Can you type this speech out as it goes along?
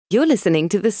You're listening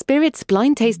to the Spirits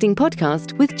Blind Tasting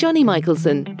Podcast with Johnny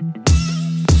Michelson.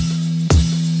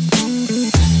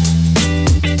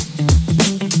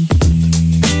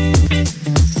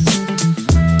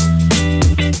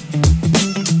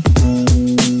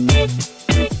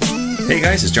 Hey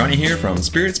guys, it's Johnny here from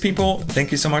Spirits People.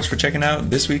 Thank you so much for checking out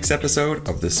this week's episode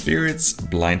of the Spirits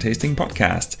Blind Tasting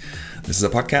Podcast. This is a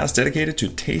podcast dedicated to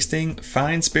tasting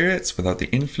fine spirits without the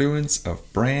influence of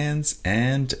brands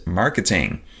and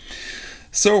marketing.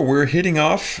 So we're hitting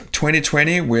off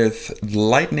 2020 with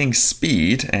lightning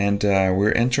speed, and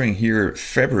we're entering here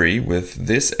February with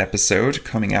this episode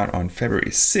coming out on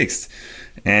February 6th.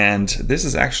 And this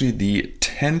is actually the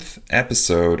 10th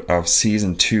episode of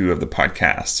season 2 of the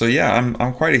podcast. So yeah,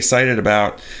 I'm quite excited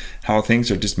about how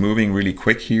things are just moving really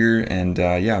quick here. And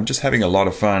I'm just having a lot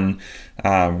of fun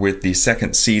with the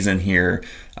second season here.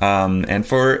 And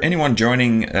for anyone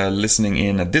joining, listening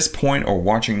in at this point or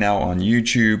watching now on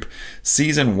YouTube,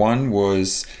 season 1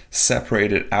 was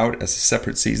separated out as a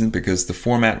separate season because the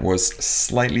format was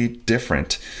slightly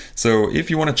different. So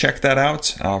if you want to check that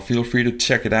out, feel free to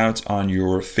check it out on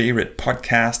your favorite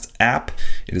podcast app.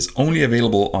 It is only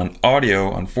available on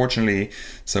audio, unfortunately.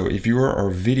 So if you are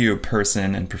a video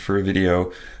person and prefer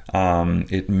video,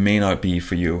 it may not be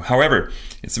for you. However,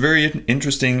 it's a very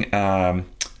interesting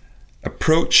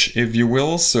approach, if you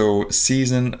will. So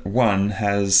season 1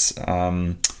 has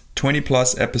 20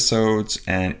 plus episodes,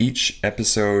 and each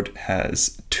episode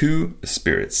has 2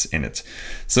 spirits in it.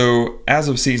 So as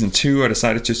of season 2, I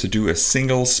decided just to do a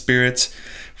single spirit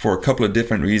for a couple of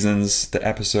different reasons. The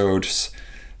episodes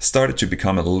started to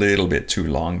become a little bit too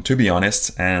long, to be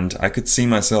honest, and I could see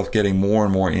myself getting more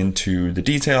and more into the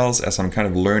details as I'm kind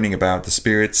of learning about the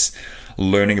spirits,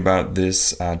 learning about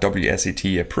this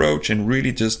WSET approach, and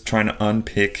really just trying to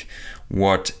unpick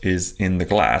what is in the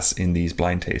glass in these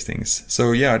blind tastings.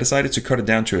 So yeah, I decided to cut it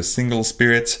down to a single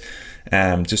spirit,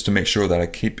 just to make sure that I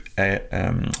keep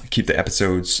the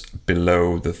episodes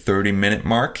below the 30-minute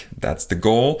mark. That's the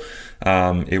goal.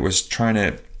 It was kind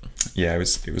of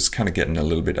getting a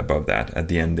little bit above that at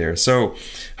the end there. So,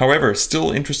 however,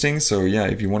 still interesting. So yeah,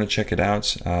 if you want to check it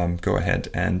out, go ahead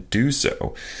and do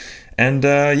so. And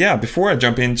before I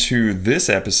jump into this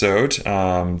episode,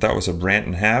 that was a rant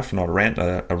and a half, not a rant,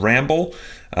 a ramble.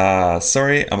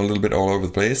 Sorry, I'm a little bit all over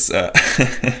the place.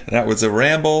 That was a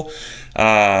ramble.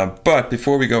 But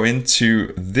before we go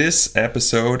into this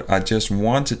episode, I just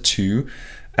wanted to,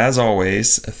 as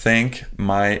always, thank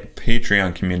my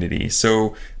Patreon community.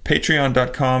 So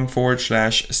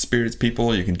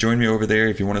patreon.com/spiritspeople. You can join me over there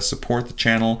if you want to support the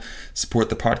channel, support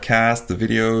the podcast, the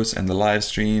videos, and the live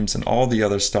streams, and all the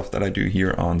other stuff that I do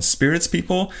here on Spirits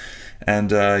People.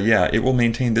 And it will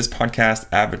maintain this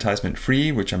podcast advertisement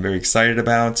free, which I'm very excited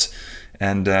about.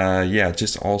 And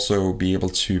just also be able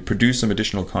to produce some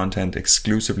additional content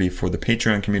exclusively for the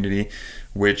Patreon community,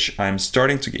 which I'm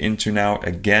starting to get into now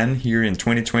again here in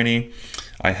 2020.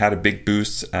 I had a big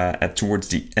boost towards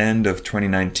the end of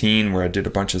 2019 where I did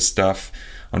a bunch of stuff.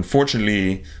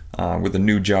 Unfortunately, with a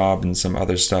new job and some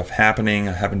other stuff happening,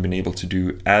 I haven't been able to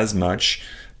do as much.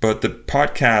 But the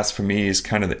podcast for me is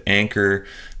kind of the anchor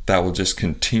that will just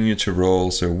continue to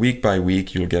roll. So week by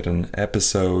week, you'll get an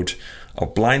episode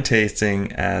of blind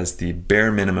tasting as the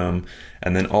bare minimum,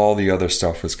 and then all the other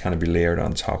stuff was kind of be layered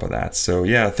on top of that. So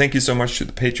yeah, thank you so much to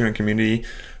the Patreon community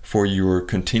for your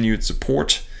continued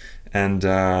support. And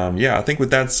I think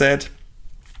with that said,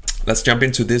 let's jump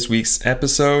into this week's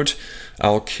episode.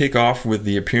 I'll kick off with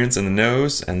the appearance and the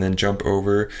nose, and then jump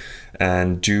over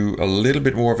and do a little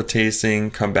bit more of a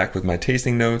tasting, come back with my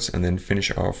tasting notes, and then finish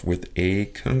off with a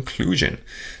conclusion.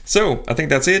 So I think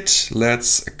that's it.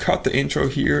 Let's cut the intro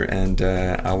here, and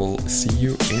I will see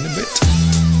you in a bit.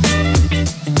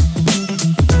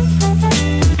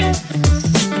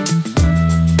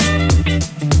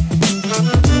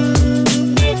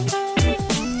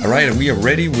 Alright, and we are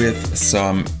ready with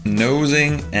some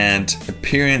nosing and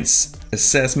appearance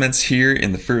assessments here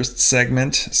in the first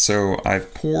segment. So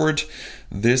I've poured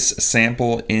this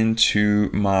sample into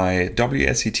my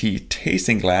WSET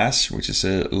tasting glass, which is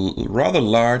a rather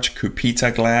large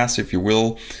cupita glass, if you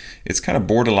will. It's kind of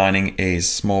borderlining a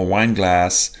small wine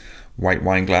glass, white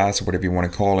wine glass, or whatever you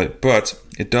want to call it, but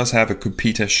it does have a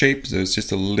cupita shape, so it's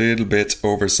just a little bit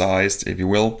oversized, if you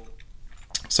will.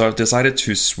 So I've decided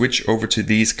to switch over to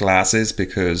these glasses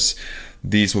because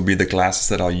these will be the glasses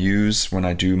that I'll use when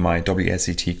I do my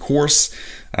WSET course.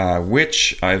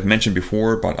 which I've mentioned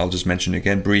before, but I'll just mention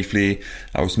again briefly.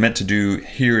 I was meant to do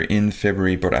here in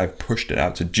February, but I've pushed it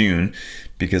out to June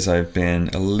because I've been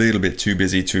a little bit too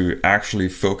busy to actually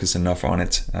focus enough on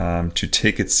it to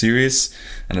take it serious,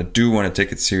 and I do want to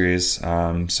take it serious.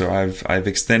 So I've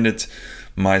extended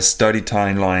my study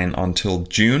timeline until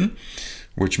June,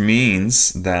 which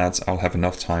means that I'll have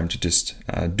enough time to just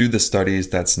do the studies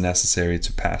that's necessary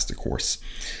to pass the course.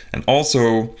 And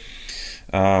also,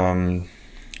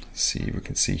 see, we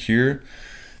can see here,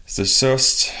 there's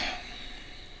just,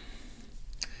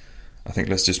 I think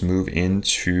let's just move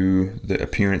into the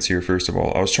appearance here first of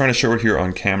all. I was trying to show it here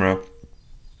on camera,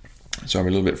 so I'm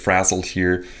a little bit frazzled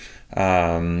here.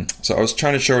 So I was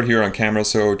trying to show it here on camera,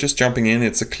 so just jumping in,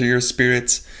 it's a clear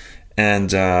spirit, and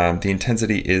the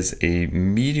intensity is a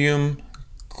medium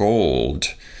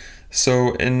gold.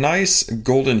 So a nice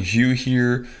golden hue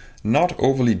here, not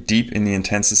overly deep in the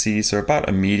intensity, so about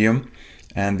a medium.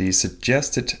 And the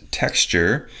suggested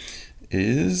texture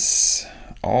is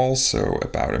also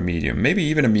about a medium, maybe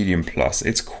even a medium plus.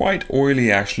 It's quite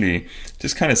oily actually,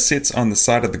 just kind of sits on the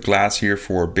side of the glass here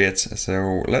for a bit.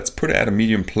 So let's put it at a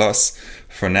medium plus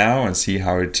for now and see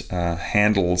how it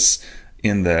handles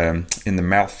in the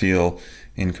mouthfeel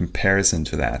in comparison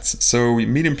to that. So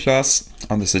medium plus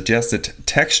on the suggested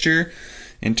texture.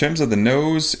 In terms of the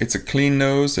nose, it's a clean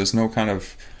nose. There's no kind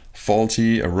of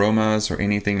faulty aromas or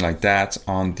anything like that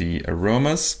on the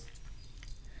aromas.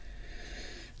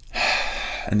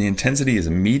 And the intensity is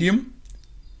a medium.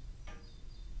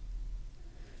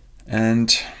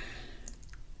 And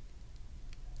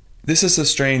this is a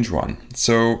strange one.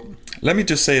 So let me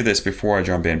just say this before I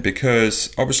jump in,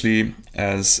 because obviously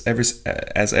as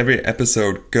every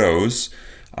episode goes,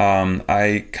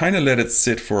 I kind of let it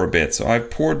sit for a bit. So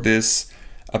I've poured this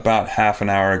about half an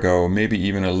hour ago, maybe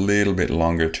even a little bit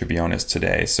longer, to be honest,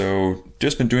 today. So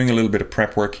just been doing a little bit of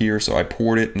prep work here. So I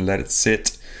poured it and let it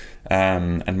sit.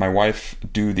 And my wife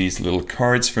do these little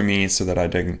cards for me so that I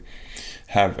can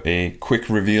have a quick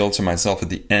reveal to myself at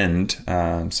the end.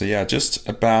 So yeah, just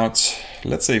about,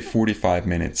 let's say 45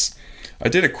 minutes. I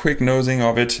did a quick nosing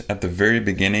of it at the very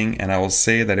beginning, and I will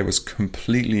say that it was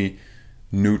completely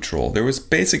neutral. There was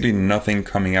basically nothing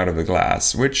coming out of the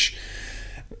glass, which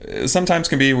sometimes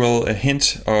can be, well, a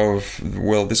hint of,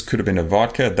 well, this could have been a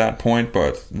vodka at that point,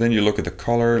 but then you look at the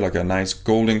color, like a nice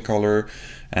golden color,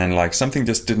 and like something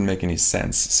just didn't make any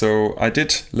sense. So I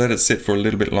did let it sit for a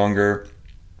little bit longer,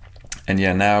 and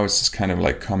yeah, now it's just kind of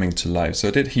like coming to life. So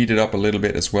I did heat it up a little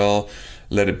bit as well,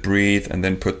 let it breathe, and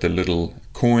then put the little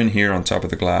coin here on top of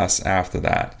the glass after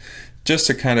that, just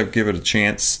to kind of give it a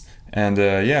chance. And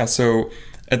yeah, so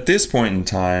at this point in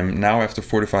time, now after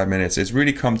 45 minutes, it's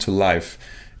really come to life.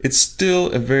 It's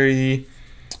still a very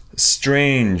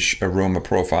strange aroma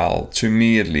profile, to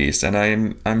me at least, and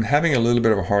I'm having a little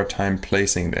bit of a hard time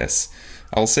placing this.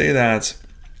 I'll say that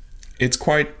it's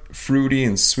quite fruity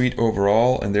and sweet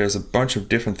overall, and there's a bunch of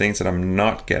different things that I'm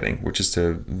not getting, which is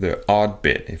the odd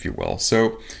bit, if you will.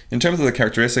 So in terms of the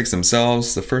characteristics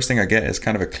themselves, the first thing I get is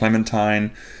kind of a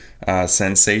clementine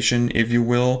sensation, if you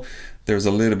will. There's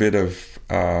a little bit of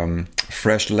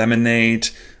fresh lemonade.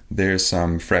 There's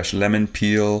some fresh lemon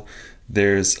peel.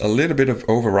 There's a little bit of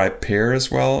overripe pear as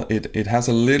well. It has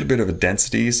a little bit of a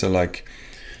density, so like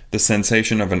the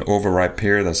sensation of an overripe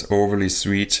pear that's overly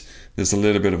sweet. There's a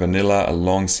little bit of vanilla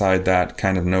alongside that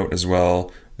kind of note as well.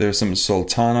 There's some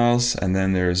sultanas, and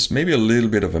then there's maybe a little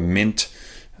bit of a mint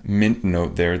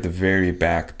note there at the very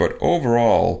back. But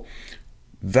overall,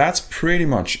 that's pretty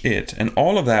much it. And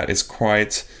all of that is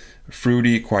quite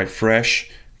fruity, quite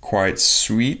fresh, quite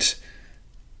sweet.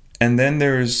 And then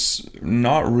there's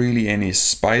not really any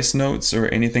spice notes or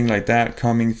anything like that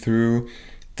coming through.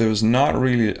 There's not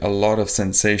really a lot of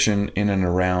sensation in and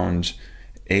around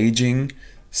aging.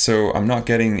 So I'm not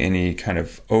getting any kind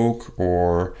of oak,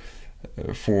 or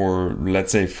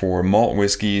let's say for malt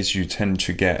whiskeys, you tend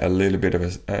to get a little bit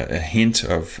of a hint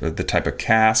of the type of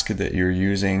cask that you're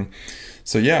using.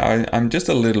 So yeah, I'm just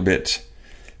a little bit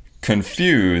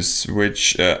confused,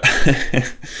 which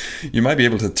you might be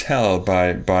able to tell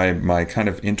by my kind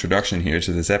of introduction here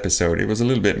to this episode. It was a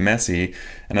little bit messy,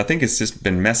 and I think it's just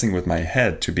been messing with my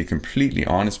head, to be completely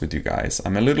honest with you guys.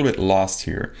 I'm a little bit lost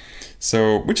here,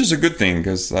 so which is a good thing,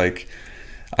 because like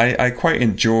I quite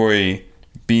enjoy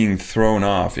being thrown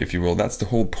off, if you will. That's the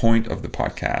whole point of the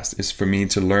podcast, is for me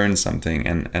to learn something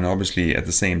and obviously at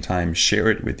the same time share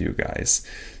it with you guys.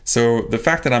 So the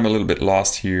fact that I'm a little bit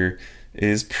lost here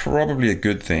is probably a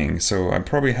good thing. So I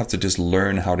probably have to just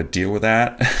learn how to deal with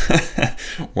that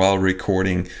while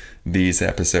recording these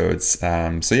episodes.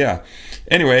 So yeah,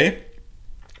 anyway,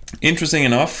 interesting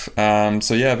enough.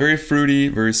 So yeah, very fruity,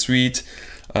 very sweet,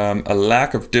 a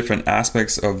lack of different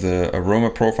aspects of the aroma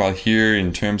profile here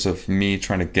in terms of me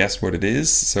trying to guess what it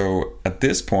is. So at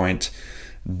this point,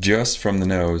 just from the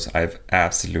nose, I have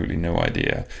absolutely no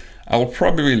idea. I will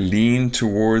probably lean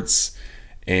towards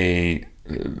a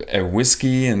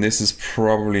whiskey, and this is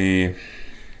probably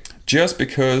just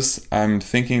because I'm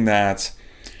thinking that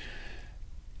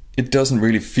it doesn't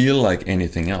really feel like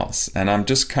anything else. And I'm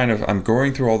just I'm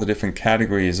going through all the different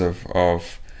categories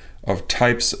of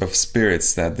types of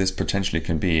spirits that this potentially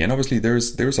can be. And obviously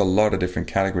there's a lot of different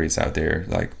categories out there,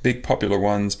 like big popular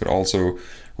ones, but also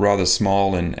rather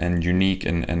small and unique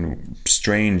and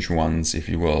strange ones, if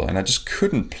you will. And I just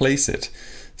couldn't place it.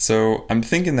 So I'm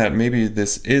thinking that maybe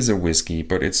this is a whiskey,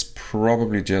 but it's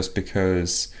probably just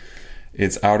because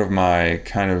it's out of my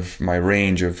my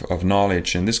range of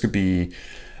knowledge. And this could be,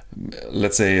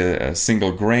 let's say, a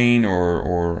single grain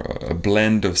or a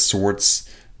blend of sorts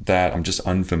that I'm just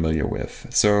unfamiliar with.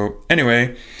 So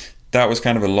anyway, that was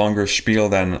kind of a longer spiel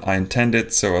than I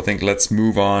intended. So I think let's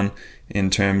move on in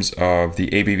terms of the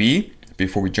ABV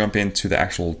before we jump into the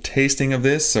actual tasting of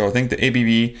this. So I think the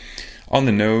ABV on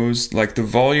the nose, like the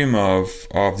volume of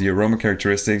the aroma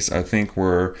characteristics, I think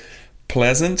were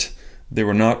pleasant. They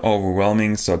were not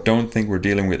overwhelming, so I don't think we're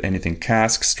dealing with anything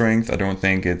cask strength. I don't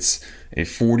think it's a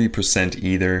 40%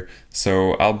 either.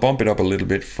 So I'll bump it up a little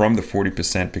bit from the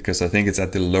 40% because I think it's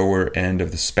at the lower end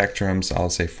of the spectrum. So I'll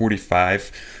say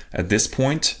 45 at this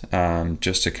point,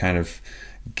 just to kind of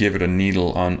give it a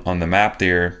needle on the map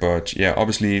there. But yeah,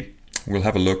 obviously we'll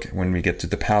have a look when we get to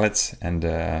the palates. And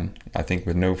I think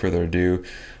with no further ado,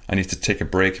 I need to take a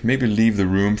break, maybe leave the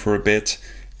room for a bit,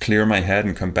 clear my head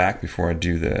and come back before I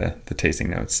do the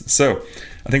tasting notes. So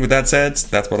I think with that said,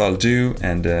 that's what I'll do.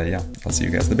 And yeah, I'll see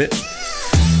you guys in a bit.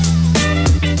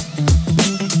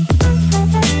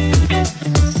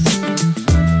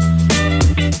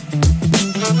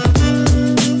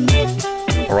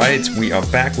 All right, we are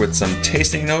back with some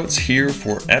tasting notes here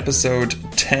for episode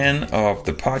 10 of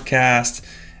the podcast.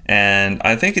 And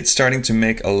I think it's starting to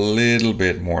make a little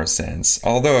bit more sense.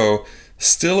 Although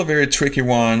still a very tricky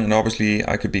one, and obviously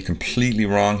I could be completely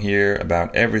wrong here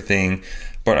about everything,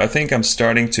 but I think I'm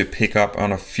starting to pick up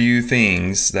on a few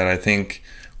things that I think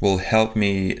will help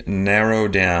me narrow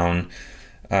down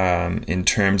in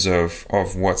terms of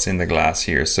what's in the glass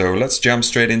here. So let's jump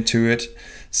straight into it.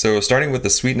 So starting with the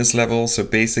sweetness level, so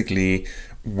basically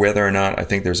whether or not I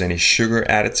think there's any sugar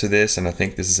added to this, and I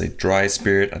think this is a dry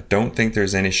spirit. I don't think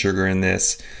there's any sugar in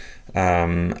this.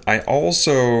 I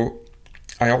also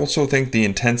think the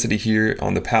intensity here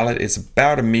on the palate is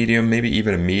about a medium, maybe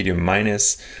even a medium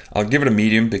minus. I'll give it a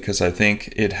medium because I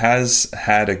think it has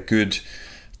had a good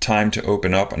time to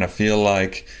open up and I feel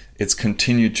like it's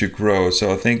continued to grow.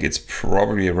 So I think it's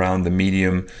probably around the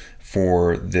medium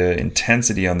for the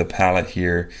intensity on the palate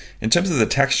here. In terms of the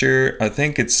texture, I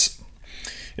think it's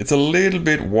a little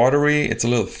bit watery, it's a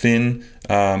little thin.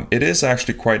 It is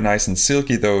actually quite nice and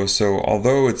silky though, so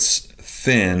although it's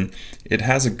thin, it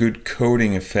has a good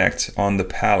coating effect on the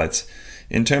palate.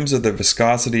 In terms of the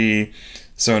viscosity,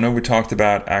 so I know we talked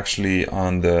about actually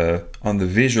on the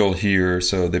visual here,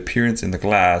 so the appearance in the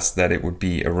glass, that it would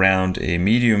be around a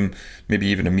medium, maybe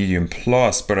even a medium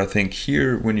plus, but I think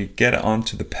here when you get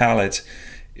onto the palate,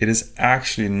 it is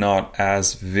actually not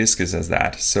as viscous as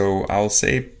that. So I'll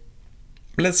say,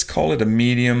 let's call it a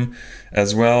medium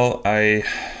as well. I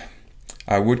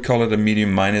would call it a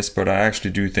medium minus, but I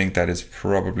actually do think that it's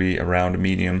probably around a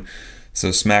medium.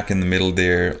 So smack in the middle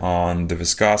there on the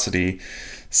viscosity.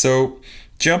 So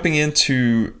jumping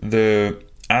into the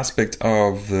aspect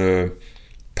of the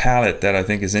palate that I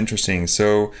think is interesting.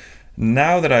 So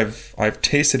now that I've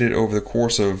tasted it over the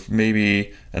course of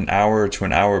maybe an hour to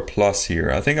an hour plus here,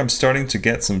 I think I'm starting to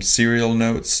get some cereal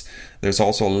notes. There's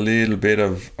also a little bit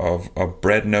of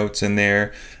bread notes in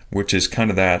there, which is kind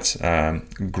of that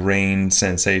grain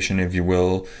sensation, if you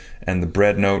will. And the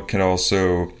bread note can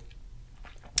also,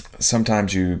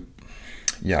 sometimes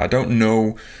I don't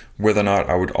know whether or not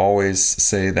I would always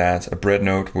say that a bread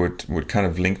note would kind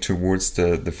of link towards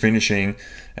the finishing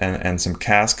and some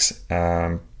casks,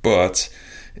 but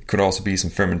it could also be some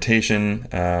fermentation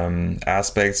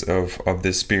aspects of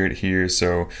this spirit here.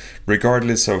 So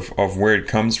regardless of where it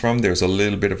comes from, there's a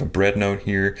little bit of a bread note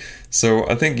here. So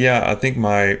I think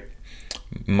my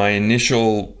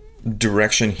initial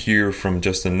direction here from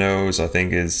just the nose, I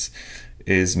think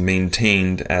is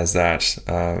maintained as that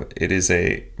it is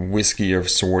a whiskey of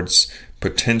sorts,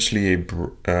 potentially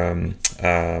a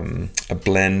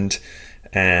blend,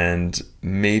 and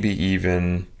maybe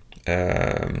even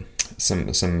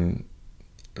some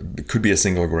it could be a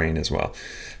single grain as well.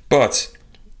 But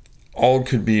all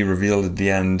could be revealed at the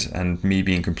end and me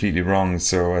being completely wrong.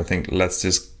 So I think let's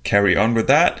just carry on with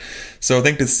that. So I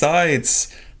think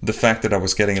besides the fact that I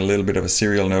was getting a little bit of a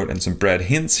cereal note and some bread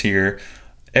hints here,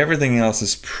 everything else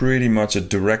is pretty much a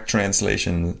direct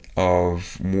translation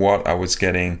of what I was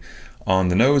getting on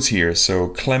the nose here. So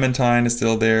clementine is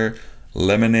still there,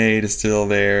 lemonade is still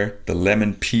there, the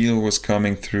lemon peel was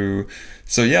coming through.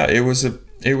 So yeah, it was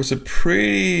a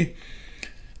pretty,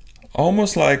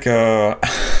 almost like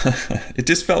it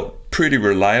just felt pretty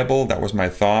reliable. That was my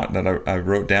thought that I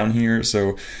wrote down here.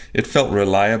 So it felt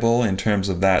reliable in terms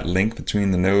of that link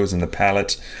between the nose and the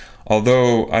palate.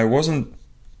 Although I wasn't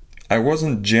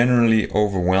generally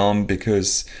overwhelmed,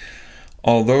 because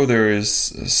although there is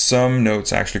some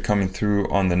notes actually coming through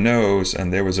on the nose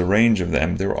and there was a range of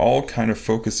them, they were all kind of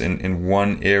focused in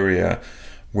one area,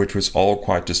 which was all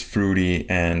quite just fruity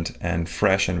and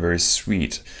fresh and very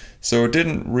sweet. So it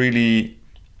didn't really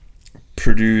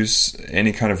produce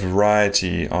any kind of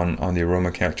variety on the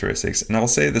aroma characteristics. And I'll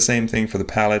say the same thing for the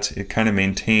palate. It kind of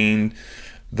maintained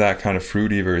that kind of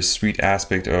fruity, very sweet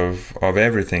aspect of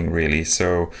everything, really.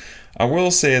 So I will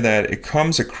say that it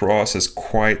comes across as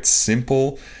quite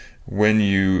simple when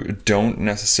you don't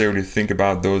necessarily think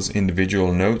about those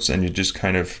individual notes and you just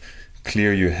kind of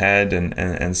clear your head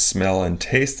and smell and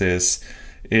taste this.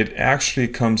 It actually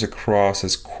comes across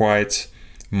as quite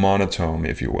monotone,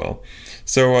 if you will.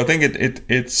 So I think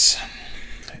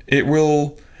it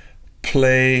will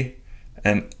play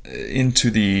and into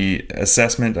the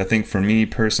assessment. I think for me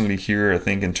personally here, I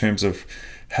think in terms of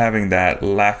having that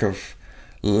lack of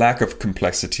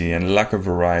complexity and lack of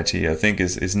variety, I think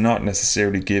is not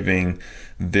necessarily giving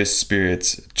this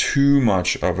spirit too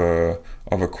much of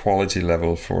a quality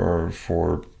level for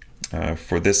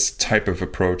this type of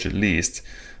approach, at least.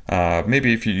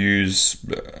 Maybe if you use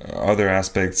other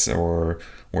aspects or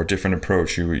different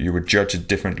approach, you would judge it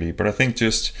differently. But I think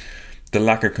just the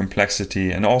lack of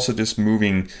complexity and also just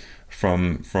moving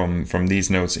from these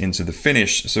notes into the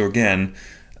finish. So again,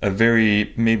 a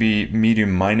very maybe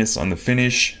medium minus on the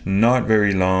finish, not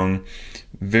very long,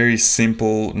 very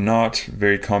simple, not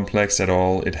very complex at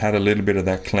all. It had a little bit of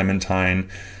that clementine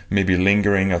maybe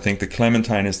lingering. I think the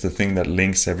clementine is the thing that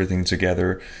links everything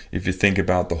together. If you think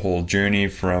about the whole journey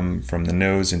from the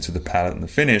nose into the palate and the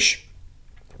finish.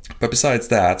 But besides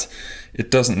that, it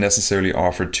doesn't necessarily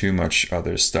offer too much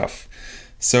other stuff.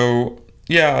 So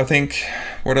yeah, I think,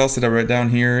 what else did I write down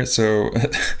here? So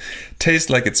taste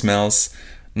like it smells,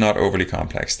 not overly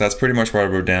complex. That's pretty much what I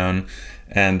wrote down.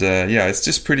 And yeah, it's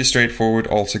just pretty straightforward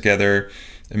altogether.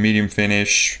 A medium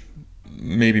finish,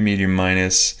 maybe medium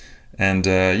minus. And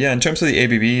yeah, in terms of the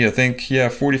ABV, I think, yeah,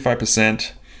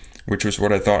 45%, which was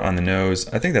what I thought on the nose.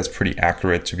 I think that's pretty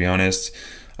accurate, to be honest.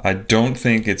 I don't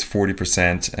think it's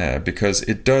 40% because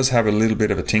it does have a little bit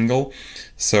of a tingle.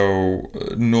 So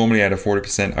normally at a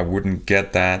 40%, I wouldn't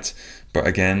get that. But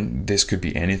again, this could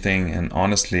be anything. And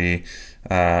honestly,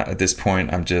 at this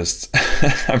point, I'm just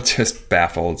I'm just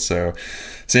baffled. So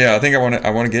yeah, I think I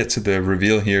want to get to the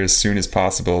reveal here as soon as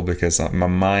possible, because my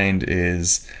mind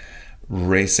is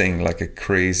racing like a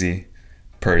crazy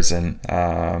person.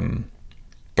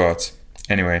 But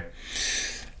anyway,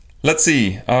 let's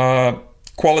see.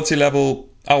 Quality level,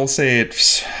 I'll say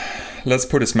let's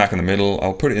put it smack in the middle.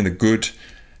 I'll put it in the good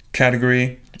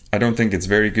category. I don't think it's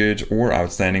very good or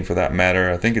outstanding for that matter.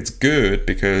 I think it's good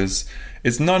because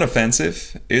it's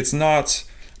non-offensive. It's not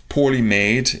poorly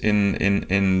made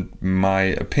in my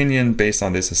opinion based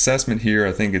on this assessment here.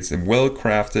 I think it's well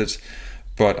crafted,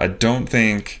 but I don't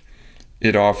think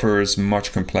it offers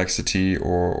much complexity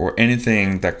or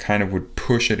anything that kind of would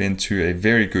push it into a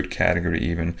very good category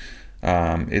even.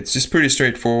 It's just pretty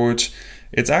straightforward.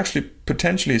 It's actually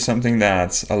potentially something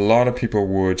that a lot of people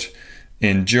would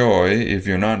enjoy if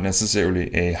you're not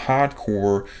necessarily a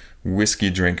hardcore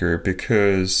whiskey drinker,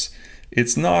 because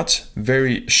it's not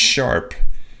very sharp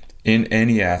in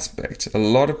any aspect. A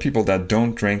lot of people that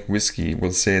don't drink whiskey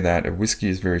will say that a whiskey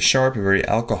is very sharp, very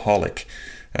alcoholic,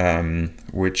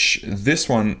 which this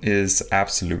one is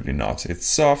absolutely not. It's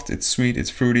soft, it's sweet, it's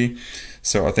fruity.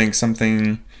 So I think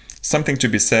something to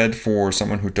be said for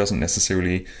someone who doesn't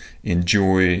necessarily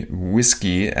enjoy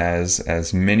whiskey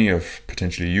as many of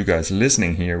potentially you guys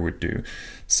listening here would do.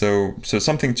 So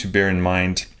something to bear in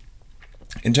mind.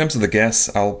 In terms of the guess,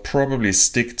 I'll probably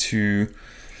stick to,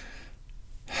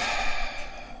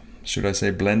 should I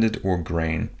say blended or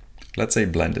grain? Let's say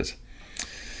blended.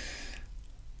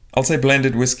 I'll say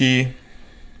blended whiskey,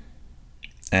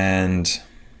 and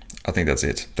I think that's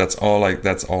it. That's all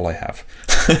I have.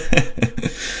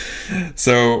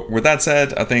 So with that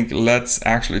said, I think let's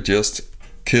actually just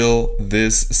kill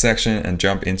this section and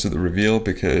jump into the reveal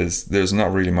because there's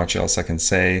not really much else I can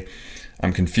say.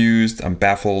 I'm confused, I'm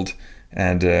baffled,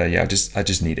 and I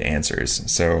just need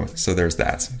answers. So there's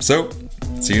that. So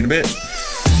see you in a bit.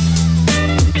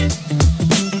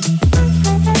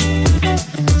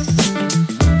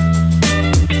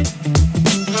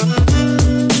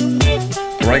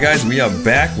 Alright guys, we are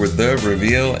back with the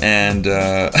reveal, and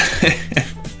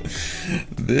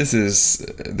this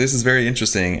is very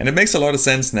interesting, and it makes a lot of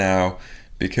sense now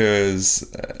because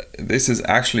this is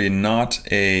actually not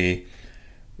a,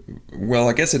 well,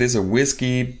 I guess it is a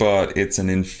whiskey, but it's an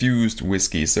infused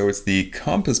whiskey. So it's the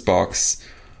Compass Box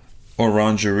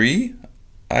Orangerie,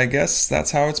 I guess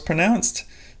that's how it's pronounced.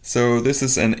 So this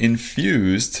is an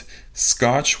infused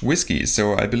Scotch whiskey.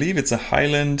 So I believe it's a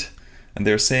Highland. And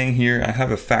they're saying here, I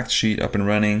have a fact sheet up and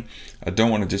running. I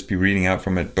don't want to just be reading out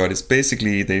from it, but it's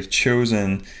basically they've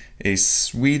chosen a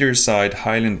sweeter side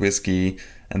Highland whiskey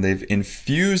and they've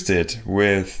infused it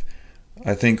with,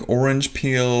 I think, orange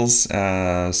peels,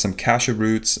 some cashew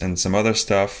roots, and some other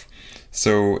stuff.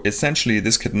 So essentially,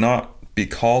 this could not be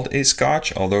called a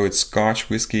Scotch, although it's Scotch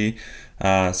whiskey.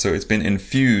 So it's been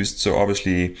infused, so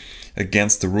obviously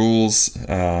against the rules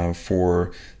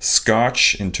for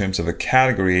Scotch in terms of a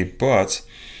category, but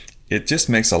it just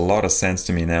makes a lot of sense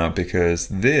to me now because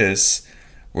this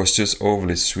was just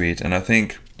overly sweet. And I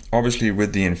think obviously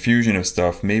with the infusion of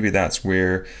stuff, maybe that's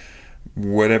where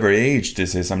whatever age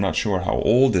this is, I'm not sure how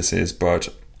old this is, but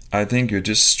I think you're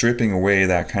just stripping away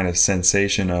that kind of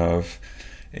sensation of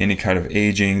any kind of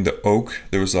aging. The oak,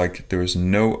 there was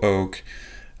no oak.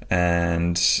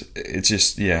 And it's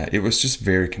just, it was just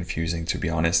very confusing, to be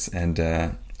honest. And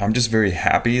I'm just very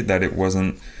happy that it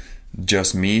wasn't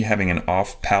just me having an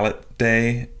off-palate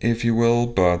day, if you will.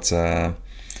 But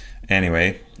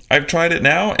anyway, I've tried it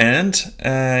now. And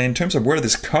in terms of where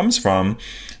this comes from,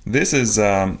 this is,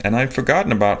 and I've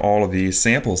forgotten about all of the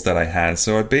samples that I had.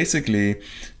 So I basically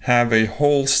have a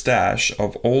whole stash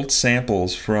of old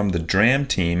samples from the Dram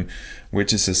Team,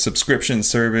 which is a subscription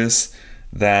service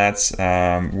that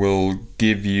will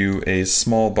give you a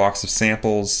small box of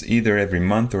samples either every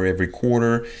month or every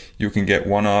quarter. You can get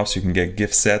one-offs, you can get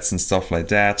gift sets and stuff like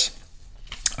that.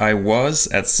 I was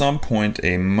at some point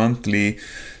a monthly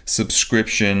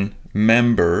subscription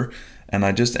member, and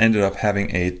I just ended up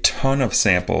having a ton of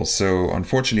samples. So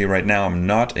unfortunately right now I'm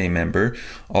not a member,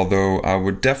 although I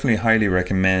would definitely highly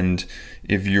recommend,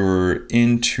 if you're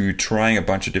into trying a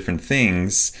bunch of different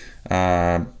things,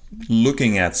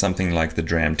 looking at something like the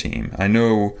Dram Team. I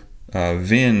know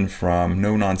Vin from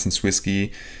No Nonsense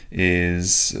Whiskey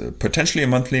is potentially a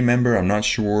monthly member, I'm not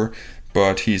sure,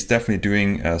 but he's definitely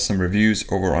doing some reviews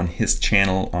over on his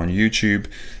channel on YouTube.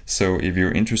 So if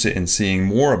you're interested in seeing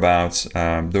more about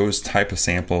those type of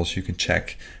samples, you can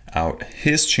check out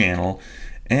his channel.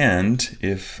 And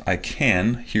if I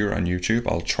can, here on YouTube,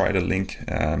 I'll try to link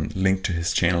to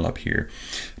his channel up here.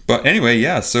 But anyway,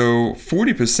 so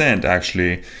 40%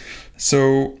 actually.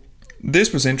 So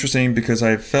this was interesting because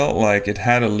I felt like it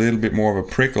had a little bit more of a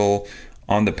prickle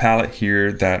on the palate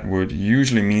here that would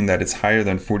usually mean that it's higher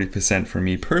than 40% for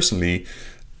me personally.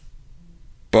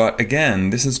 But again,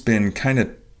 this has been kind of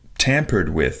tampered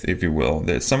with, if you will.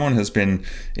 That someone has been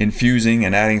infusing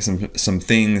and adding some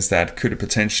things that could have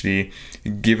potentially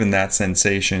given that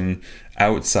sensation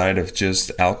outside of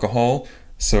just alcohol.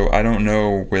 So I don't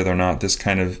know whether or not this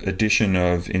kind of addition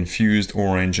of infused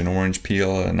orange and orange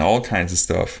peel and all kinds of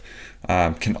stuff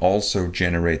can also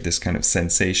generate this kind of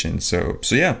sensation. So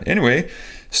anyway,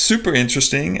 super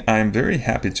interesting. I'm very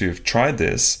happy to have tried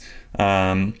this.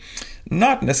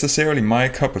 Not necessarily my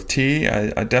cup of tea.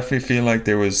 I definitely feel like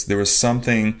there was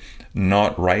something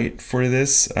not right for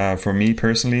this for me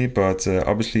personally, but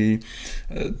obviously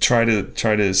try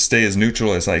to stay as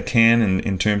neutral as I can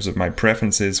in terms of my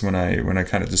preferences when I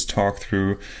kind of just talk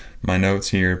through my notes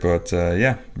here. But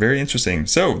very interesting.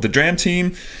 So the Dram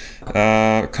Team,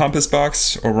 Compass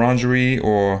Box Orangerie,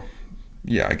 or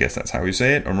I guess that's how you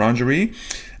say it, Orangerie,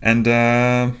 and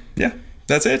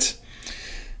that's it.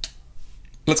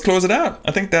 Let's close it out.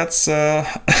 I think that's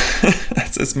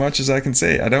that's as much as I can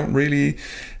say. I don't really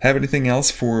have anything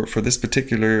else for this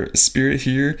particular spirit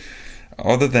here,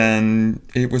 other than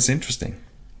it was interesting.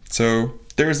 So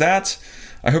there's that.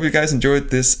 I hope you guys enjoyed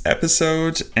this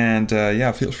episode, and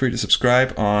feel free to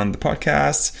subscribe on the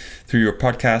podcast through your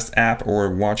podcast app or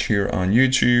watch here on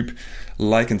YouTube.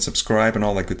 Like and subscribe and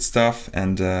all that good stuff.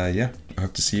 And I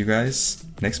hope to see you guys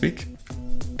next week.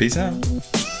 Peace out.